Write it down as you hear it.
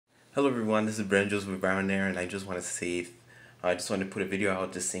Hello everyone, this is Brendan Joseph with Viralneer, and I just want to put a video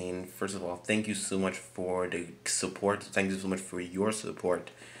out just saying, first of all, thank you so much for the support. Thank you so much for your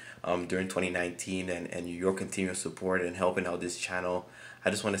support during 2019 and your continuous support and helping out this channel. I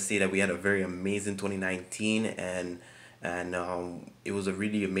just want to say that we had a very amazing 2019 and it was a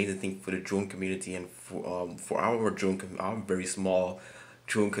really amazing thing for the drone community and for our very small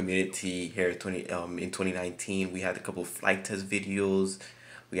drone community here in 2019. We had a couple of flight test videos.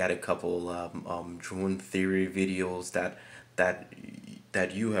 We had a couple drone theory videos that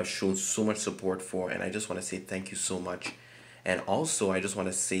that you have shown so much support for, and I just want to say thank you so much. And also, I just want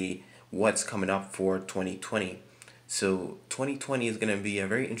to say what's coming up for 2020. So 2020 is going to be a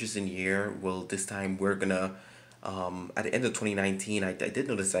very interesting year. Well, this time we're gonna at the end of 2019, I did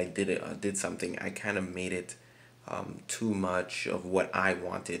notice I did something. I kind of made it too much of what I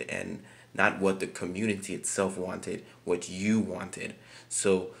wanted and not what the community itself wanted, what you wanted.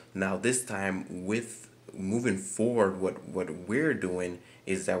 So now this time with moving forward, what we're doing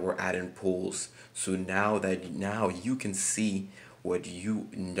is that we're adding polls. So now you can see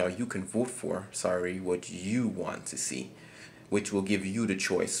now you can vote for, sorry, what you want to see, which will give you the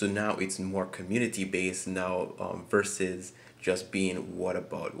choice. So now it's more community based now, versus just being what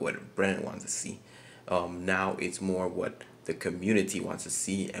about what Brennan wants to see. Now it's more what the community wants to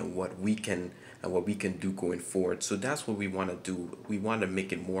see and what we can do going forward. So that's what we want to do. We want to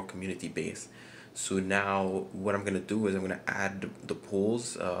make it more community based. So now what I'm gonna do is I'm gonna add the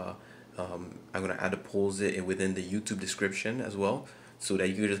polls. I'm gonna add the polls within the YouTube description as well, so that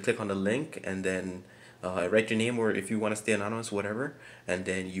you can just click on the link and then write your name, or if you want to stay anonymous, whatever, and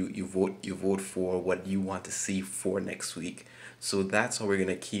then you vote for what you want to see for next week. So that's how we're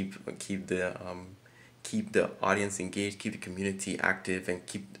gonna keep the audience engaged, keep the community active, and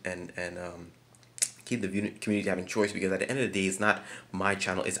keep the community having choice, because at the end of the day, it's not my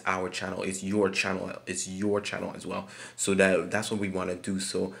channel, it's our channel, it's your channel as well. So that's what we want to do.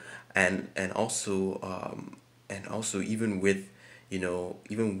 So and also even with,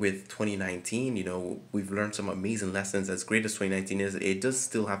 even with 2019, we've learned some amazing lessons. As great as 2019 is, it does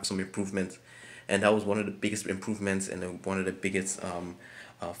still have some improvements, and that was one of the biggest improvements, and one of the biggest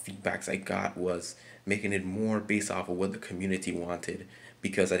feedbacks I got was making it more based off of what the community wanted.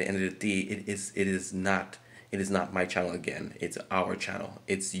 Because at the end of the day, it is not my channel again. It's our channel.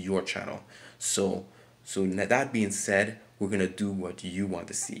 It's your channel. So that being said, we're gonna do what you want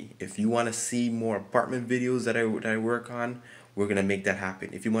to see. If you want to see more apartment videos that I work on, we're gonna make that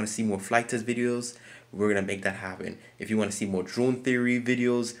happen. If you want to see more flight test videos, we're gonna make that happen. If you want to see more drone theory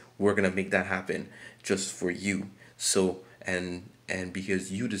videos, we're gonna make that happen just for you. So and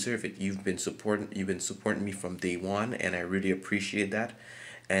because you deserve it. You've been supporting me from day one, and I really appreciate that.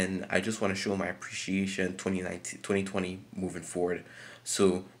 And I just want to show my appreciation 2019 2020 moving forward.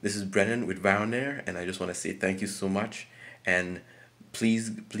 So this is Brennan with Viralneer, and I just want to say thank you so much. And please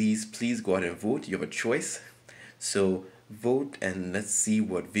go out and vote. You have a choice. So vote, and let's see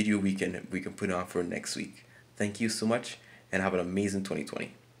what video we can put on for next week. Thank you so much, and have an amazing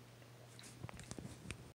 2020.